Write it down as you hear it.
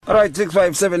All right,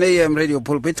 657 AM Radio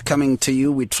Pulpit coming to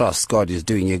you. We trust God is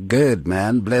doing you good,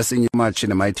 man. Blessing you much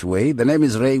in a mighty way. The name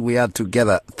is Ray. We are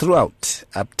together throughout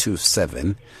up to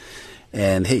 7.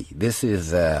 And hey, this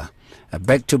is a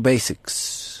back to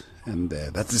basics. And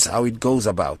that is how it goes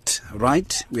about,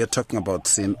 right? We are talking about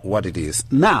sin, what it is.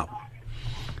 Now,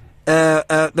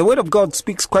 the Word of God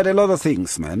speaks quite a lot of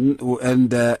things, man.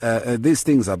 And these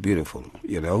things are beautiful,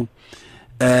 you know.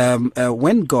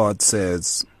 When God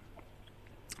says,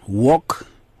 walk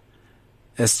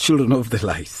as children of the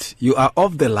light. You are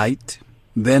of the light,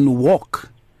 then walk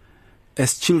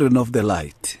as children of the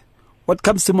light. What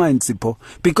comes to mind, Sipho?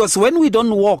 Because when we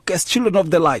don't walk as children of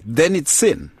the light, then it's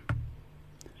sin.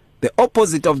 The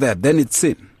opposite of that, then it's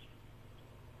sin.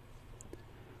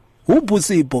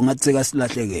 Upusipho ngathi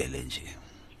kasilahlekele nje.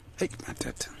 Hey,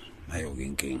 matata. Ayo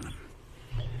inkinga.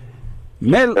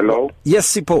 Mel. Hello. Yes,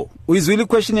 Sipho. Uyizwile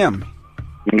question yami?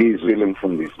 Ngizwile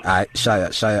mfundisi. Hayi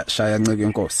shaya nceke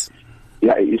inkosi.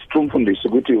 Yeah, it's true mfundisi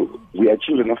ukuthi we are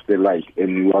children of the light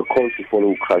and we are called to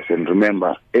follow Christ, and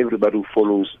remember everybody who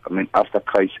follows after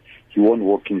Christ, he won't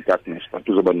walk in darkness but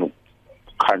uzoba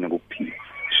nokukhanya kokuphila.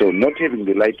 So not having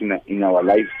the light in our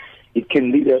life, it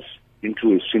can lead us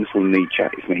into a sinful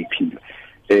nature if may appeal.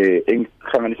 In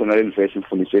verse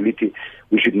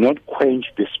we should not quench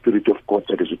the Spirit of God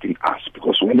that is within us,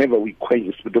 because whenever we quench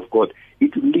the Spirit of God,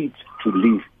 it leads to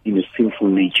live in a sinful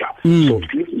nature. So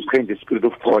if we quench the Spirit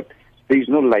of God, there is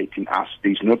no light in us,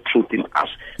 there is no truth in us,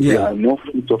 there are no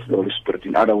fruit of the Holy Spirit.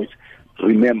 In other words,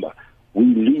 remember, we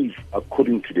live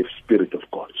according to the Spirit of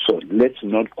God. So let's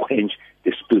not quench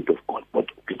the Spirit of God, but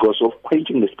because of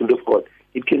quenching the Spirit of God,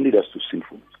 it can lead us to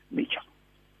sinful nature.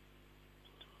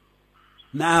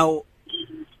 Now,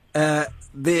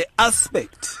 the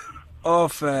aspect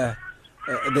of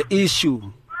the issue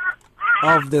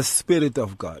of the Spirit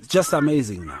of God, just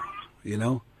amazing now, you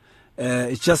know.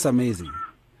 It's just amazing.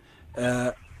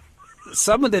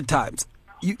 Some of the times,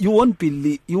 you won't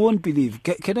believe.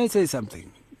 Can I say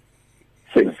something?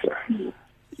 Yes, sir.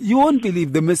 You won't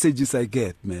believe the messages I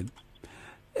get, man.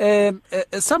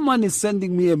 Someone is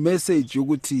sending me a message,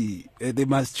 Yuguti, they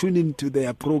must tune into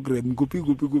their program.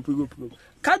 Gupi.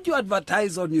 Can't you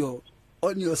advertise on your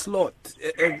slot?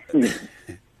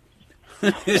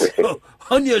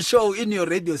 On your show, in your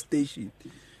radio station.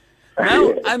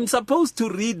 Now, I'm supposed to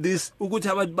read this, Uguti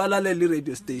Balaleli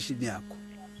radio station. Yako.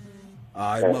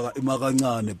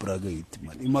 Imagangane bragate,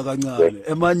 man. Imagangane.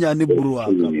 Emanyane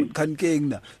bruaka.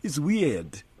 Kankengna. It's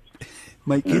weird.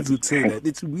 My kids would say that.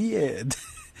 It's weird.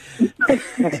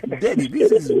 Daddy,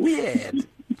 this is weird.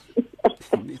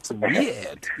 It's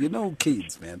weird. You know,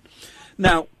 kids, man.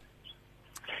 Now,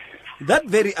 that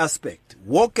very aspect,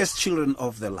 walk as children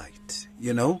of the light,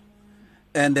 you know.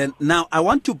 And then now I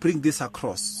want to bring this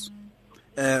across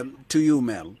to you,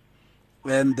 Mel.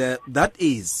 And that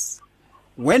is,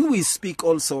 when we speak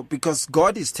also, because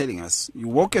God is telling us, you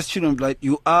walk as children of light,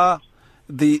 you are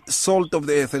the salt of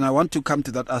the earth, and I want to come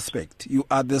to that aspect. You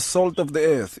are the salt of the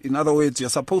earth. In other words, you're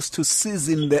supposed to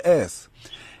season the earth.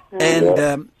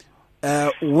 And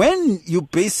when you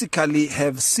basically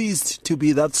have ceased to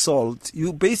be that salt,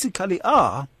 you basically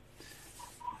are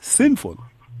sinful.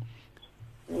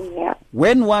 Yeah.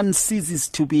 When one ceases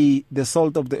to be the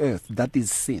salt of the earth, that is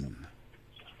sin.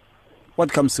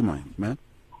 What comes to mind, man?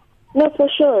 No, for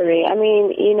sure, Ray. I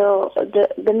mean, you know,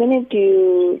 the minute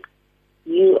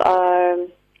you are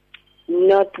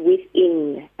not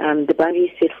within the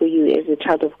boundaries set for you as a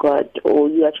child of God, or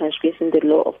you are transgressing the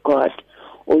law of God,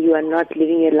 or you are not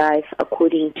living your life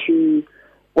according to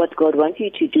what God wants you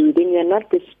to do, then you are not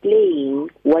displaying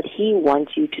what He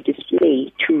wants you to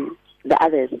display to the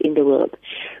others in the world.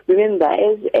 Remember,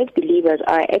 as believers,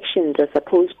 our actions are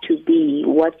supposed to be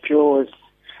what draws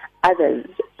others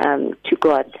to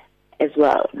God as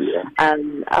well. Yeah.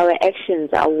 Our actions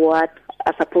are what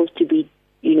are supposed to be,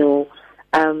 you know,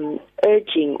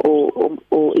 urging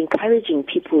or encouraging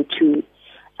people to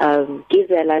give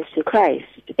their lives to Christ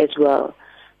as well.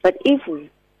 But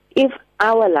if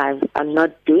our lives are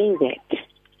not doing that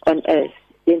on earth,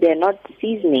 then they're not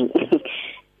seasoning,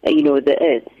 you know, the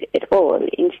earth at all.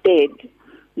 Instead,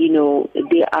 you know,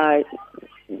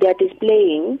 they're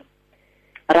displaying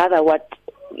rather what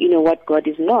God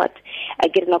is not.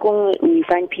 Again, we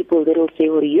find people that will say,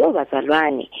 "Oh, you're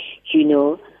Bazalwane," you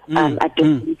know. I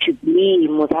don't need to be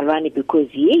Mozalwane because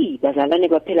Bazalwane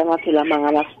baphela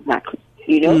mangala,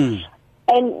 you know.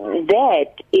 And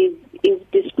that is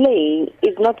displaying,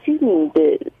 is not seasoning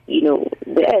the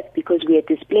earth, because we are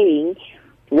displaying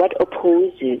what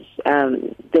opposes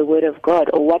the Word of God,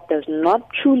 or what does not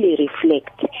truly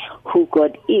reflect who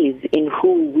God is and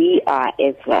who we are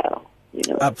as well.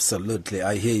 Absolutely,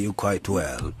 I hear you quite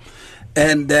well.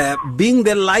 And being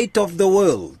the light of the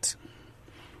world,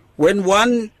 when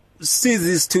one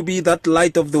ceases to be that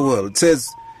light of the world, says,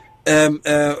 in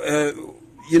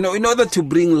order to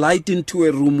bring light into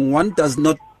a room, one does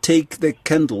not take the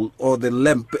candle or the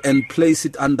lamp and place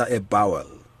it under a barrel.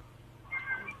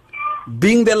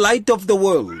 Being the light of the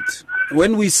world,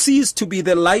 when we cease to be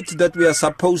the light that we are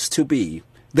supposed to be,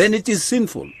 then it is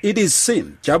sinful. It is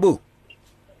sin. Jabu.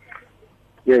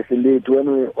 Yes, indeed.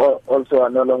 When we also are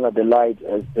no longer the light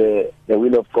as the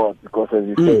will of God, because as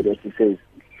he says,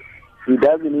 he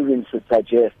doesn't even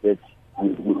suggest that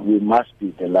we must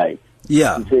be the light.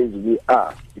 Yeah. He says we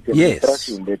are. It's an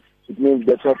instruction that it means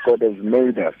that's what God has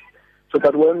made us. So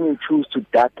that when we choose to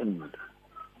darken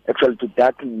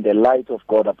the light of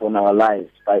God upon our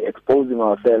lives by exposing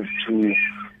ourselves to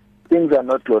things that are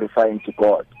not glorifying to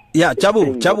God. Yeah,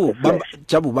 Jabu,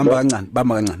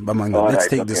 Bamba. Let's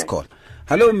take this call.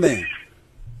 Hello, man.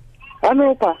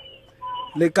 Hello, pa.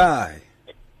 Le kae?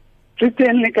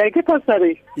 Christian, le kae ke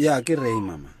pasare? Yeah, ke rei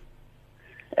mama.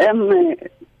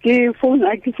 Ke phone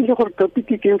a ke tsile gore topic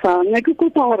ke fa ne ke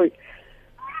kopa gore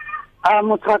a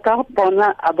motlaka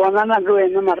bona le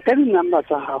wena mara ka di-number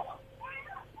tsa gago.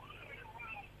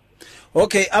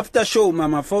 Okay, after show,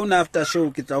 mama. Phone after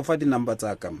show. Ke tla ofa di-number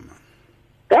tsa ka mama.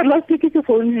 Ka last week ke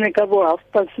phone ne ka bo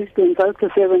 6:30 to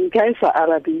 7 ka isa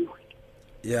Arabi.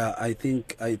 Yeah, I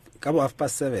think ka bo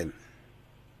 7:30.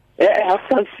 6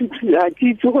 a ke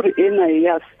itse gore ena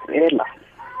ya sela.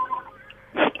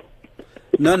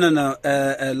 No.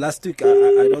 Last week,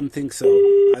 I don't think so.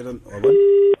 I don't think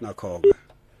so.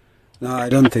 Yeah,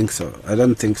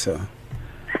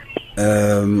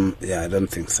 I don't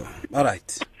think so. All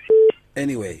right.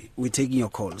 Anyway, we're taking your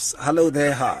calls. Hello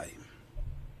there. Hi.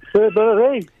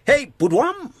 Hey,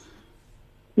 Budwam.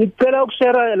 Ngicela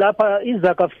ukushare lapha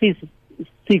iZaga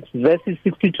 6 verses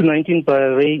 60 to 19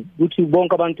 Ray ukuthi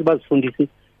bonke abantu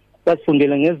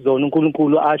bazifundele ngezono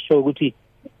uNkulunkulu asho ukuthi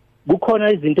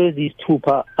kukhona izinto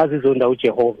eziyisithupha azizonda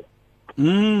uJehova.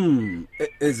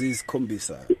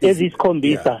 Eziyikhombisa.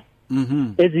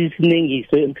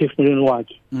 Ezisinengiso emphefumulweni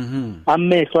wakhe.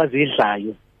 Amehlo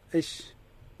azidlayo.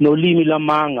 Nolimi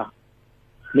lamanga.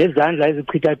 Nezandla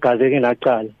ezichitha igazi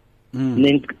engelaxala.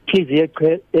 Nenhliziyo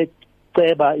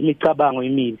eceba imicabango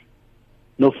emibi.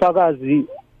 Nofakazi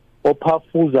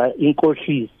ophafuza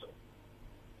inkohliso.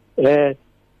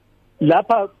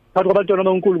 Lapha phakathi kwabantwana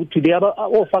boNkulunkulu today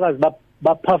ofakazi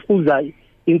baphafuza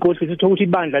inkohliso ukuthi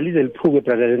ibandla lize liphuke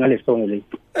brother ngalesongo le.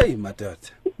 Hey madodana.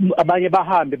 Abanye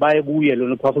bahambe baye kuye lo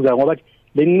nophafuza ngoba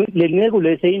lenceko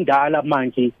leseyindala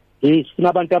manje sifuna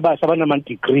abantu abasha abanama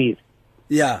degrees.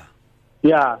 Yeah.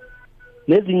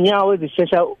 Nezinyawo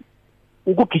ezishesha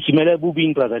ukugijimela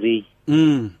ebubini brother le.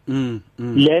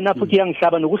 Lena futhi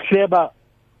yangihlaba nokuhleba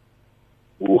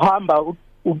uhamba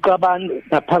uqabana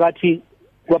naphakathi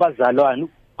kwabazalwane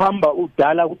uhamba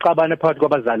udala ukuxabana phakathi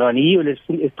kwabazalwane yiyo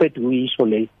lesicede uyisho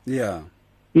le. Yeah.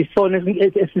 Isona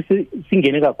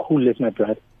singene kakhulu lesi my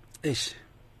brother.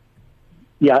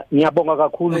 Yeah, ngiyabonga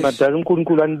kakhulu madala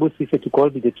uNkulunkulu anibusise to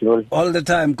God be the glory. All the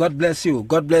time. God bless you,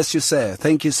 sir.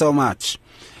 Thank you so much.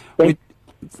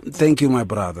 Thank you, my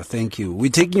brother. Thank you.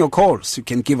 We're taking your calls. You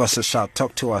can give us a shout.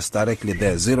 Talk to us directly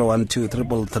there.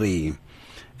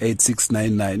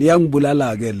 012-333-8699.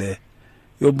 Yangibulala ke le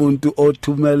yomuntu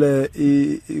othumele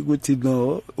ukuthi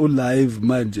no ulive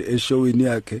manje eshowini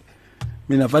yakhe.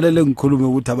 Mina fanele ngikhulume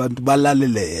ukuthi abantu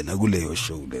balalele yena kuleyo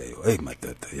show leyo. Hey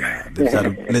madodana, yeah.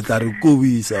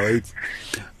 Letarukubisa wait.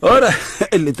 Ora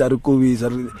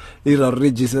letarukubisa ira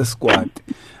register squad.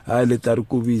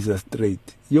 Letarukubisa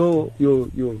straight. Yo.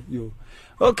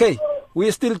 Okay,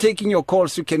 we're still taking your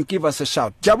calls. You can give us a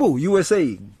shout. Jabu, you were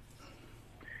saying.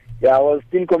 Yeah, I was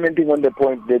still commenting on the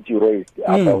point that you raised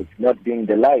about not being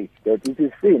the light. That it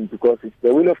is sin because it's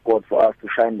the will of God for us to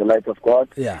shine the light of God.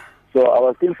 Yeah. So I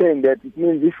was still saying that it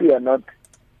means if we are not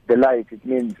the light, it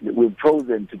means we've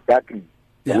chosen to darken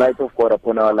the light of God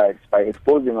upon our lives by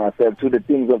exposing ourselves to the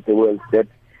things of the world that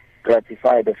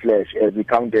gratify the flesh as we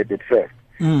counted it first.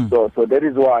 So that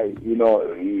is why,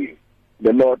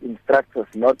 the Lord instructs us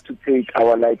not to take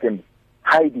our light and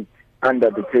hide it under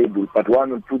the table, but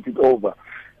one will put it over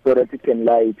so that it can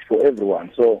light for everyone.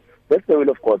 So that's the will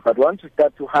of God. But once we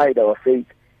start to hide our faith,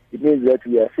 it means that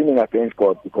we are sinning against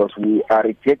God because we are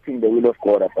rejecting the will of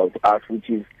God about us, which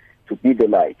is to be the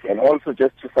light. And also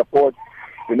just to support,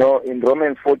 in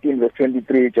Romans 14 verse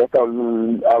 23,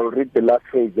 I'll read the last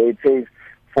phrase there. It says,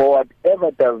 for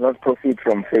whatever does not proceed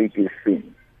from faith is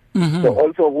sin. So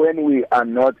also when we are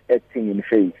not acting in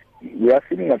faith, we are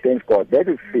sinning against God. That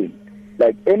is sin.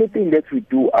 Like anything that we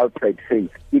do outside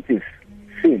faith, it is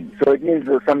sin. So it means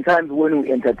that sometimes when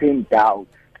we entertain doubt,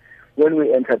 when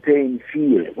we entertain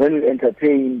fear, when we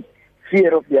entertain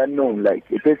fear of the unknown, like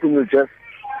a person will just,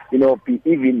 be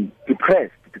even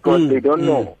depressed because they don't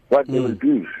know what they will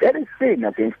do. That is sin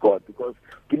against God, because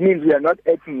it means we are not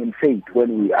acting in faith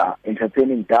when we are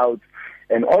entertaining doubts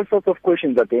and all sorts of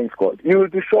questions against God. You will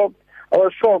be shocked. I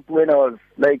was shocked when I was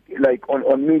like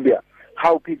on media,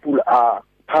 how people are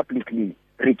publicly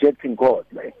rejecting God,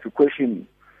 like to question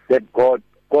that God's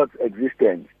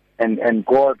existence and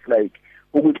God's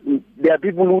there are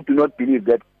people who do not believe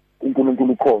that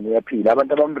uNkulunkulu khona uyaphila.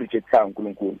 Abantu abamrejecta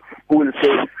uNkulunkulu, who will say,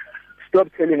 stop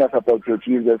telling us about your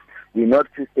Jesus. We're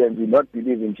not Christians. We not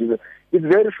believe in Jesus. It's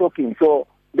very shocking. So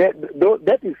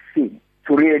that is sin,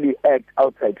 to really act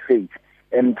outside faith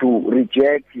and to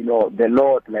reject, the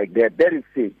Lord like that. That is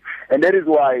sin. And that is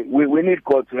why we need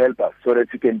God to help us so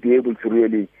that we can be able to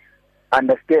really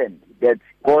understand that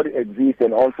God exists,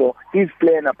 and also His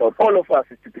plan about all of us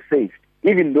is to be saved.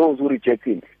 Even those who reject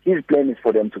Him, His plan is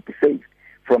for them to be saved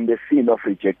from the sin of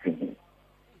rejecting Him.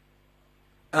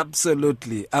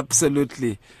 Absolutely,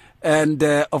 absolutely. And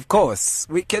of course,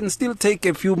 we can still take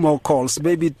a few more calls,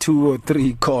 maybe 2 or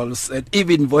 3 calls, and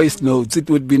even voice notes. It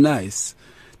would be nice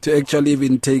to actually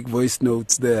even take voice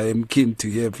notes there. I am keen to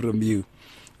hear from you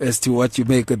as to what you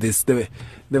make of this. The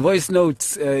voice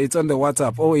notes, it's on the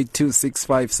WhatsApp,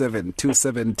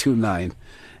 0826572729.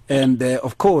 And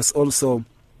of course, also,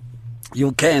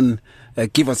 you can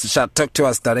give us a shout. Talk to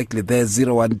us directly there,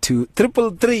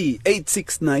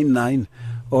 012-333-8699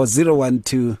 or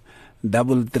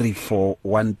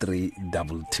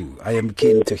 012-334-1322. I am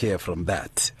keen to hear from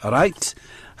that. All right?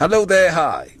 Hello there,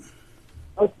 hi.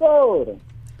 Pastor.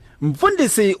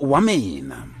 Mfundisi wa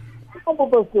mina.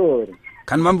 Pastor.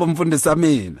 Kanimambo mfundisi wa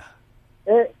mina.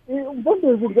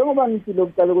 Mfundisi njengoba ngithile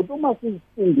kuqala ukuthi uma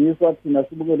sisindiswa thina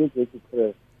sibukele uJesu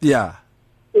Kristu. Yeah.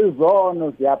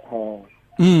 Izono ziyaphela.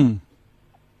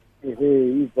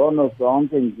 Izono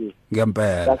zonke nje.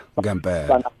 Ngempela.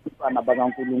 Bana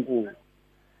bakaNkulunkulu.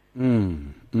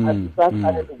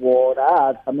 Asisaqale ukubona,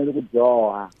 athamele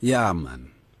ukujoha. Yeah man.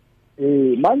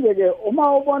 Manje ke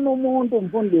uma ubona umuntu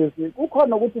mfundisi,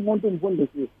 kukhona ukuthi umuntu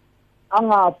mfundisi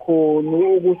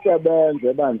angakhoni ukusebenza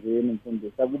ebanjeni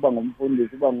mfundisi, akuba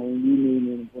ngumfundisi, uba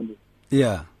nguyini mfundisi.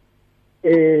 Yeah.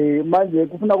 Manje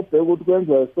kufuna kubheka ukuthi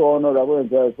kwenziwa isono la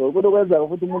kwenziwa isono. Kodwa kwenza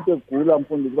ukuthi umuntu egula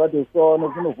mfundisi bathi isono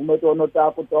ufuna uvume tono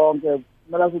takho tonke.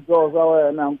 Kumele sijoza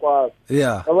wena nkwazi.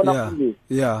 Yeah.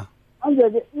 Yeah. Manje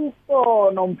ke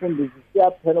isono mfundisi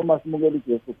siyaphela uma simukela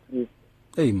uJesu Kristu.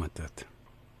 Hey matata.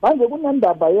 Manje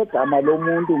kunendaba yegama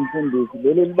lomuntu umfundisi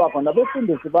lelo liba khona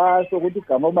abefundisi basho ukuthi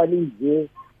igama obalinje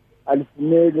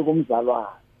alifuneki kumzalwane.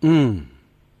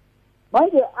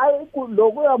 Manje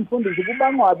lokho yamfundisi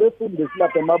kubangwa abefundisi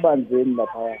lapha emabandleni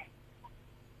lapha.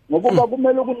 Ngokuba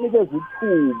kumele ukunikeza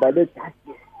ithuba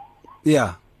lejustice.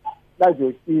 Yeah. La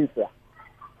justice.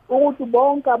 Ukuthi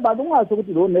bonke abantu ungathi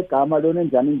ukuthi lo negama lo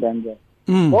nenjani njani.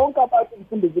 Bonke abantu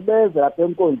umfundisi beze lapha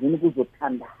enkonzini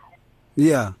kuzothanda.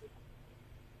 Yeah.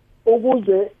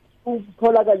 Ukuze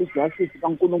utholakala ijustice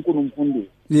kaNkulunkulu umfundisi.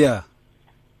 Yeah.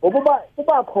 Ngokuba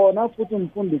kuba khona futhi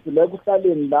umfundisi la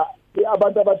kuhlaleni la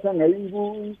abantu abathenga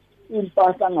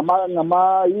impahla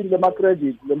ngama yini lema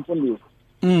credit lemfundisi.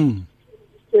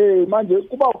 Manje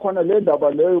kuba khona le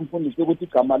ndaba leyo umfundisi ukuthi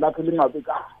igama lakhe lingabe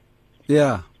kahle.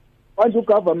 Yeah. Manje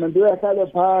ugovernment uyahlala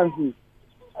phansi.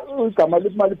 Igama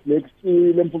limali black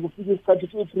steel lemfundisi ufika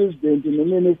isikhathi upresident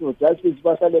nominister of justice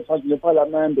bahlale phansi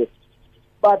leparlamente.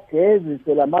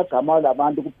 Bagezise lamagama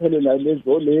labantu kuphelela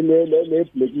lezo le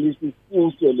blacklist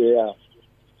futhi leya.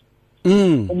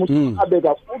 Umuntu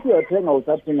abeka futhi uyathenga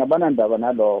usathenga abanandaba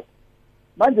nalokho.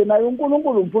 Manje naye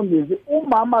uNkulunkulu umfundisi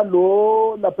umama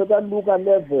lo lapha kaLuka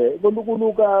 11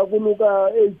 kuluka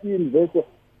 18 verse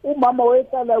umama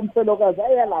wayesala umfelokazi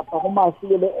ayalapha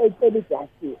kumasikele ecela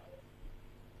ijustice.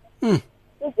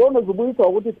 Izono zibuyiswa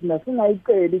ukuthi thina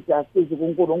singayicela ijustice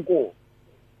kuNkulunkulu.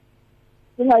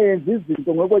 Singayenzi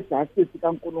izinto ngokwejustice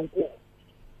kaNkulunkulu.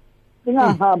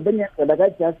 Singahambe ngendlela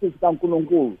kajustice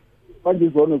kaNkulunkulu. Manje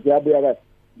izono ziyabuya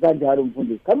kanjalo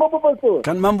mfundisi.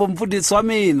 Kanimambo mfundisi wa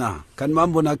mina.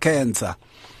 Kanimambo na cancer.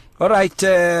 All right,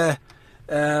 I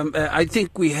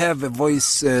think we have a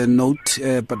voice note,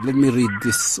 but let me read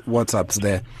this WhatsApps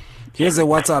there. Here's a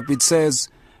WhatsApp. It says,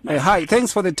 hi,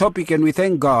 thanks for the topic and we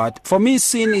thank God. For me,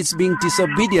 sin is being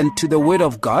disobedient to the word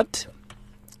of God.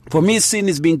 For me, sin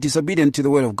is being disobedient to the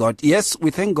word of God. Yes,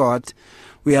 we thank God.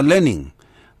 We are learning.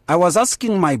 I was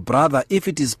asking my brother if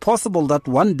it is possible that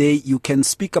one day you can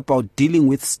speak about dealing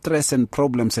with stress and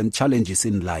problems and challenges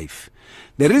in life.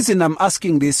 The reason I'm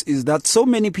asking this is that so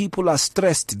many people are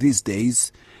stressed these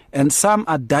days and some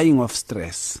are dying of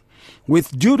stress.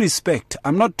 With due respect,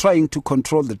 I'm not trying to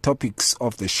control the topics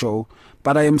of the show,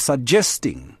 but I am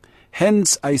suggesting,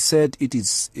 hence I said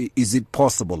is it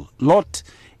possible? Lord,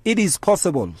 it is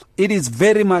possible. It is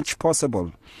very much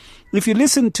possible. If you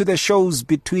listen to the shows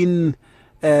between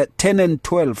 10 and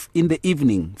 12 in the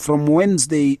evening, from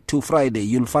Wednesday to Friday,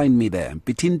 you'll find me there.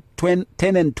 Between 10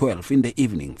 and 12 in the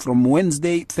evening, from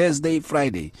Wednesday, Thursday,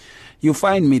 Friday, you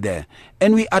find me there.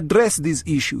 And we address these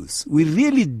issues. We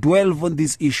really dwell on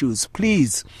these issues.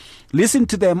 Please listen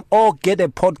to them or get a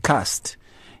podcast.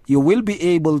 You will be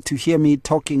able to hear me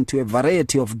talking to a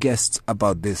variety of guests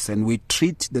about this, and we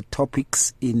treat the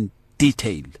topics in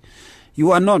detail.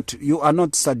 You are not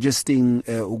suggesting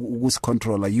who's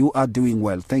controller. You are doing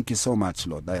well. Thank you so much,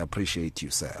 Lord. I appreciate you,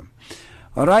 sir.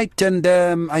 All right, and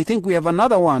I think we have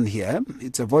another one here.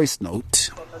 It's a voice note.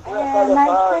 My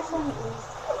question is,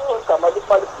 let's talk about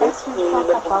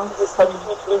this person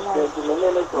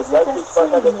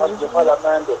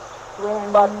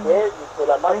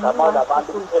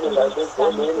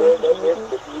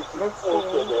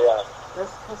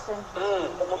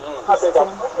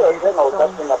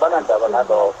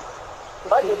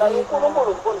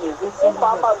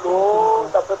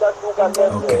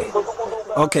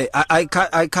Okay, I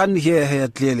can't hear her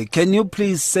clearly. Can you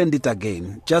please send it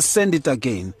again? Just send it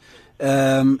again.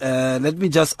 Let me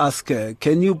just ask her.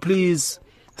 Can you please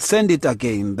send it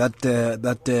again?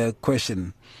 That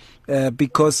question,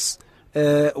 because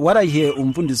what I hear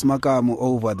Umfundisi Makamu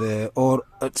over there, or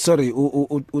sorry,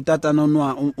 Utata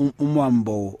Nonwa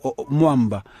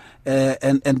Mwamba,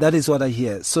 and that is what I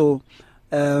hear. So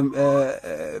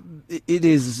it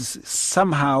is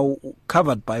somehow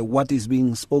covered by what is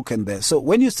being spoken there. So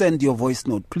when you send your voice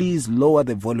note, please lower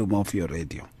the volume of your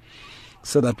radio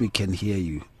so that we can hear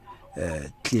you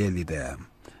clearly there.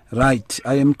 Right,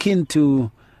 I am keen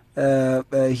to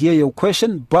hear your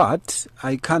question, but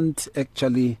I can't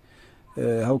actually.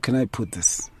 How can I put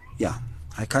this? Yeah,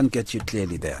 I can't get you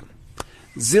clearly there.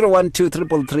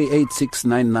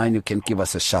 012-333-8699. You can give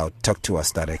us a shout. Talk to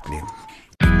us directly.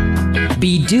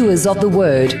 Be doers of the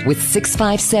word with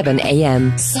 657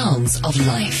 AM. Sounds of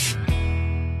Life.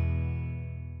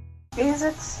 Is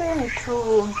it sin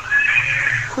to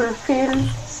fulfill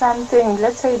something?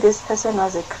 Let's say this person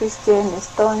was a Christian, a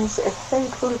staunch, a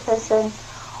faithful person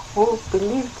who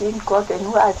believed in God and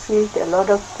who achieved a lot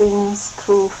of things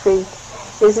through faith.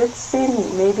 Is it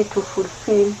sin maybe to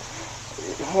fulfill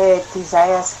her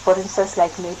desires, for instance,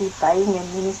 like maybe buying a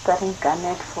ministering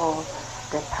garment for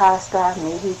the pastor,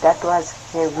 maybe that was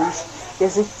her wish.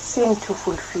 Is it sin to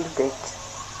fulfill that?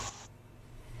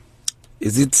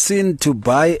 Is it sin to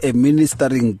buy a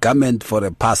ministering garment for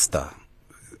a pastor?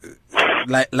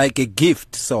 Like a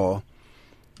gift, so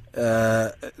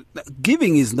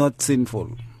giving is not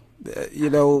sinful.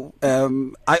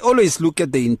 I always look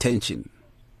at the intention.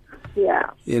 Yeah.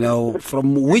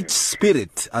 From which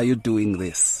spirit are you doing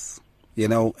this?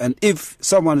 And if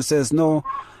someone says, no,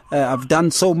 I've done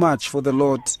so much for the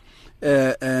Lord,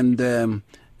 and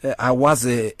I was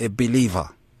a believer,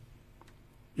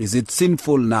 is it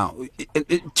sinful now?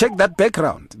 Check that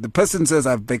background. The person says,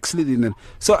 I've backslidden.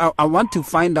 So I want to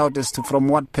find out as to from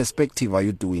what perspective are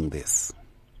you doing this?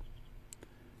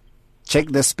 Check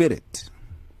the spirit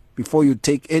before you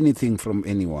take anything from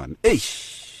anyone.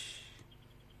 Eish.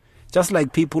 Just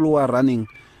like people who are running,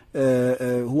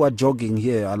 who are jogging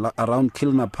here around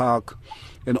Kilner Park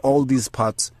and all these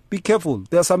parts. Be careful.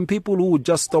 There are some people who would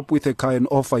just stop with a car and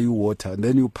offer you water, and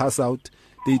then you pass out,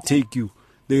 they take you,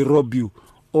 they rob you,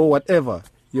 or whatever.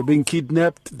 You're being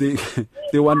kidnapped, they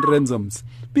want ransoms.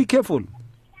 Be careful.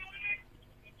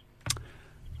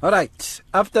 All right.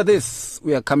 After this,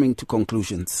 we are coming to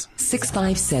conclusions.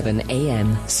 657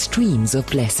 AM. Streams of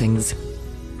Blessings.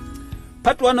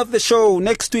 Part one of the show.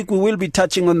 Next week we will be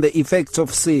touching on the effects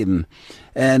of sin,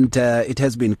 and it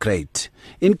has been great.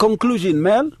 In conclusion,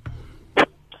 Mel?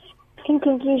 In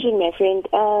conclusion, my friend,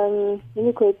 let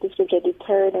me quote the scripture,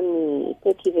 Deuteronomy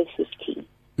 30 verse 15.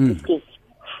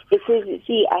 It says,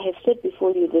 see, I have set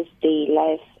before you this day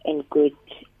life and good,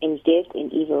 and death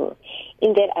and evil.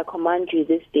 In that I command you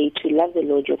this day to love the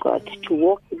Lord your God, to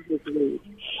walk in his ways,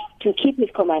 to keep his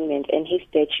commandments and his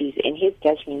statutes and his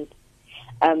judgments,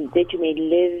 that you may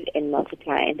live and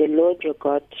multiply, and the Lord your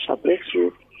God shall bless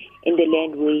you in the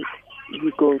land where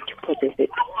you go to possess it.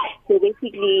 So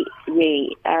basically,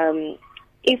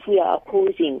 if we are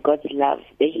opposing God's love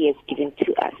that he has given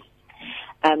to us,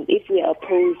 if we are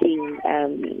opposing,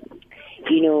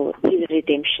 his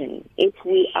redemption, if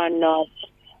we are not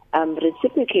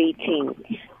reciprocating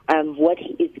what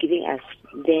he is giving us,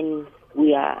 then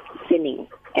we are sinning.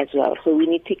 as well. So we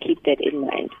need to keep that in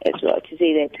mind as well, to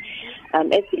say that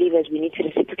as believers we need to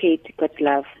reciprocate God's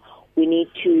love. We need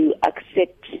to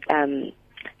accept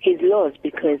His laws,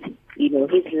 because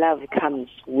His love comes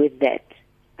with that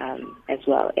as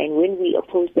well. And when we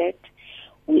oppose that,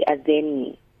 we are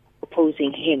then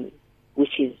opposing Him,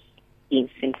 which is being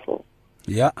sinful.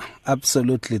 Yeah,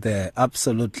 absolutely there,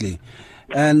 absolutely.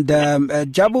 And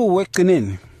Jabu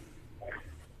Wekinin.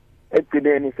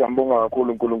 According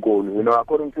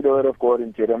to the word of God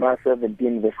in Jeremiah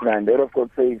 17 verse 9, the word of God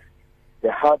says,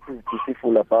 the heart is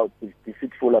deceitful above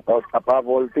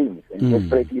all things, and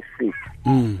desperately sick.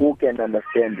 Who can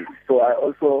understand it? So I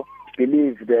also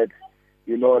believe that,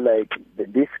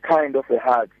 this kind of a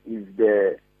heart is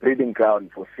the breeding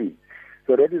ground for sin.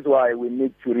 So that is why we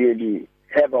need to really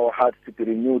have our hearts to be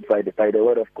renewed by the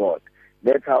word of God.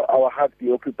 Let our hearts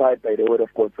be occupied by the word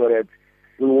of God, so that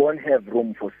we won't have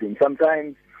room for sin.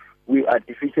 Sometimes we are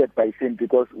defeated by sin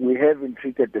because we haven't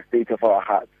treated the state of our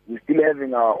hearts. We're still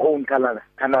having our own carnal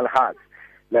hearts,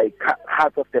 like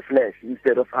hearts of the flesh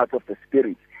instead of hearts of the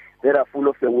spirit, that are full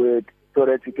of the word, so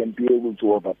that we can be able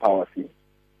to overpower sin.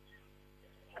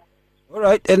 All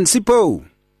right, and Sipho.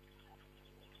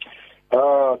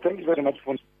 Thank you very much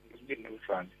for changing as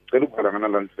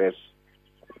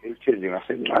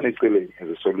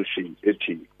a solution.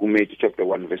 Matthew chapter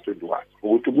 1 verse 21.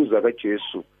 Ukutubuza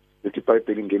kaJesu lethi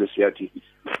iBhayibheli ngelesi yathi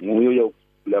nguye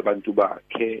labantu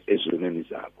bakhe ezonweni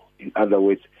zabo. In other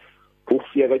words,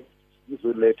 ukufika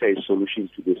kuzoletha a solution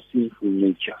to the sinful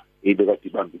nature ebekade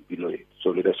ibamba impilo yethu. So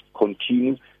let us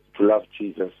continue to love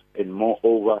Jesus, and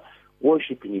moreover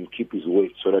worship Him, keep His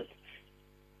word, so that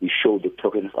we show the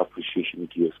token of appreciation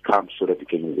that He has come, so that He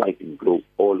can wipe and blow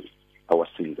all our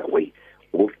sins away.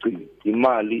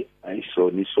 Imali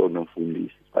ayisona isono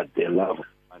mfundisi, but the love of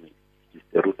money is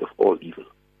the root of all evil.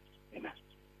 Amen.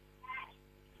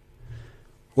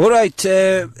 All right,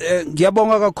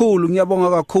 ngiyabonga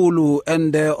kakhulu,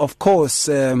 and of course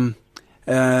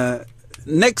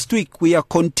next week we are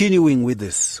continuing with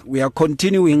this.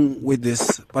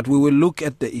 But we will look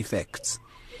at the effects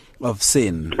of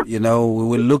sin. We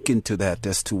will look into that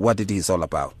as to what it is all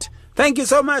about. Thank you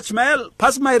so much, Mel.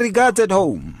 Pass my regards at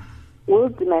home.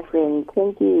 Would, my friend.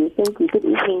 Thank you. Good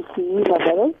evening to you, my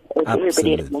brother.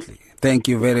 Absolutely. Thank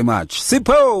you very much.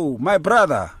 Sipho, my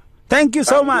brother. Thank you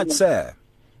so much, sir.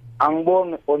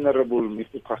 Angbong Honorable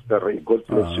Mr. Pastor Ray. God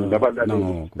bless you.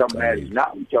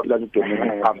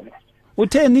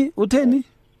 Uteni.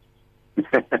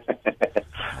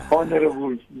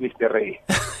 Honorable Mr. Ray.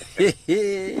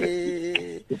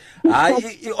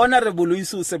 Honorable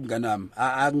uyisuse mnganami.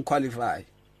 Angiqualify.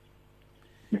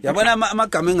 Yabona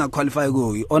amagama engaqualify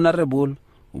go honorable,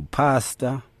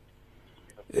 pastor,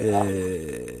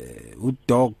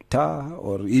 doctor,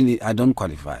 or I don't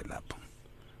qualify lapho.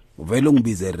 Uvela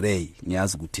ungibize Ray,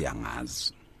 ngiyazi ukuthi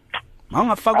yangazi.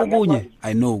 Mangafaka kunye,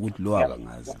 I know ukuthi lo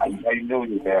akangazi. I know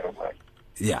you very well.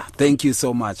 Yeah, thank you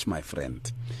so much, my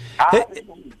friend. Hey,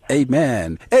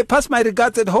 amen. Hey, pass my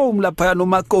regards at home lapha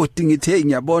nomakoti ngithe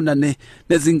ngiyabona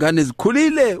nezingane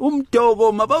zikhulile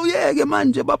umdoko mabawuyeke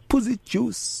manje baphuza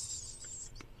ijuice.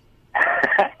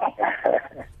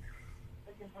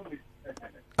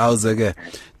 Awuzeke.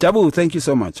 Jabu, thank you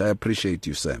so much. I appreciate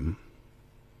you, Sam.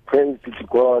 Praise be to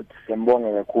God.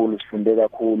 Siyambonga kakhulu, sifunde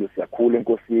kakhulu, siyakhula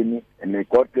enkosini, and may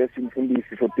God bless you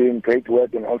Mfundisi for doing great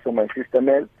work, and also my sister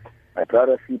Mel, my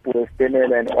brother Sipho,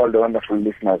 Stenela, and all the wonderful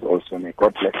listeners also. May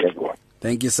God bless everyone.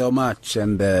 Thank you so much,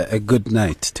 and a good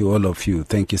night to all of you.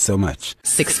 Thank you so much.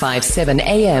 657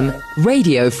 AM,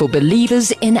 radio for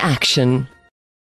believers in action.